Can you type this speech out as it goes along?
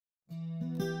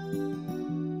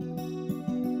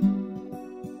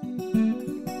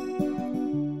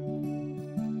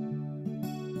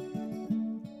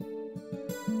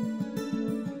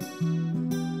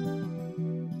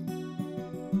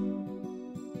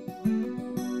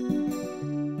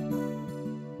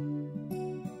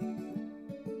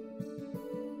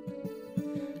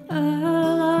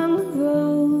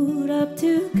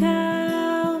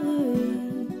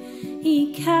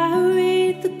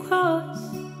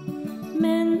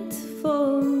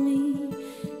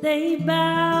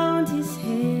bound his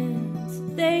hands,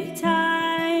 they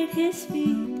tied his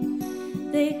feet,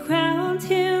 they crowned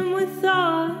him with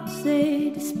thorns, they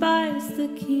despised the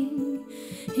king.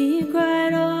 He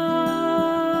cried, oh,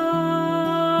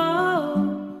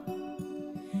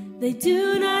 they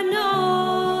do not know.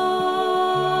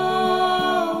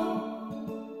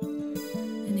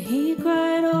 And he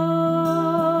cried, oh,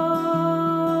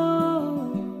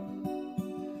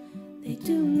 they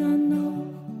do not know.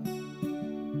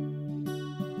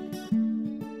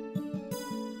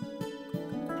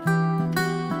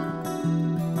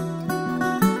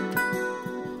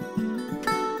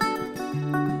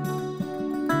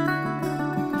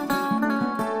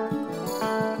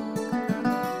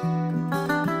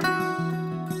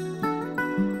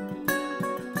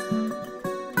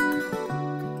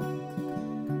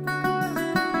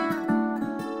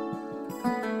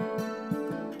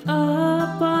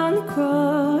 Up on the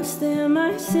cross there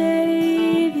my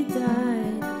Savior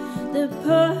died, the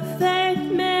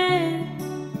perfect man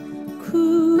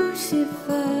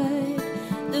crucified.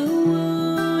 The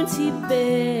wounds he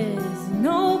bears,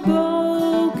 no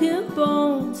broken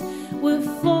bones, were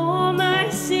for my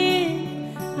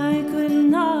sin I could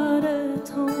not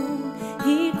atone.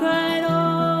 He cried, oh,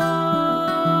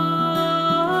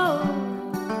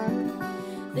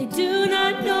 they do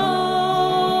not know.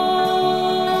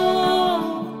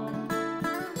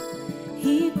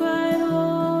 He cried,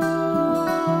 oh,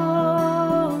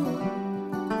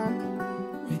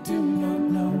 they do not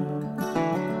know.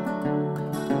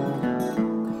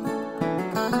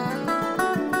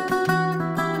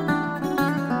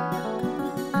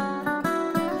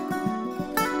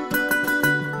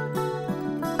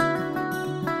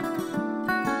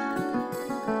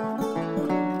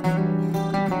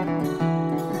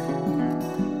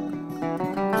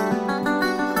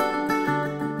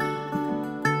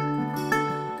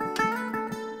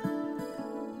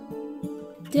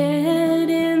 Dead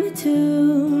in the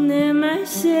tomb there my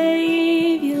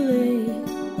Savior lay,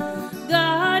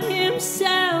 God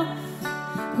himself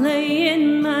lay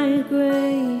in my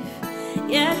grave,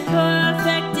 yet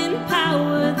perfect in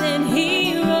power then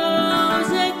he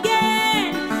rose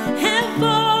again, and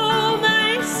for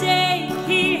my sake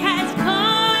he has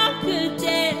conquered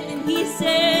death. And he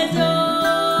says, oh,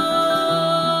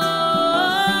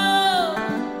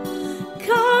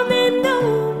 come and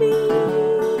know me.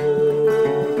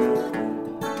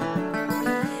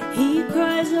 He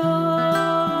cries, oh,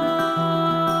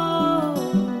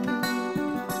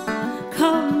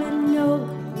 come and know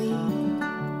me.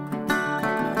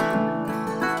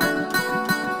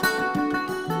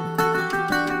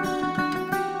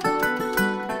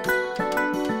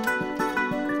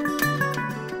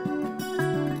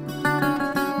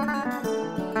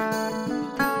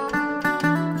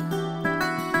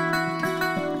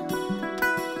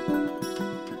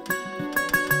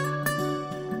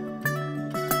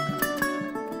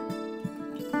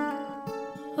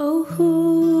 Oh,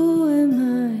 who am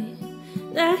I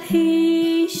that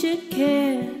he should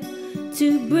care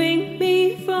to bring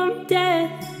me from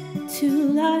death to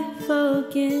life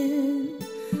again?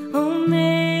 Oh,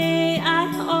 may I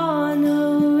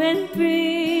honor and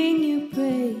bring you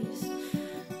praise,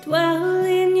 dwell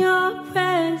in your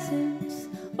presence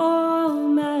all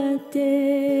my days.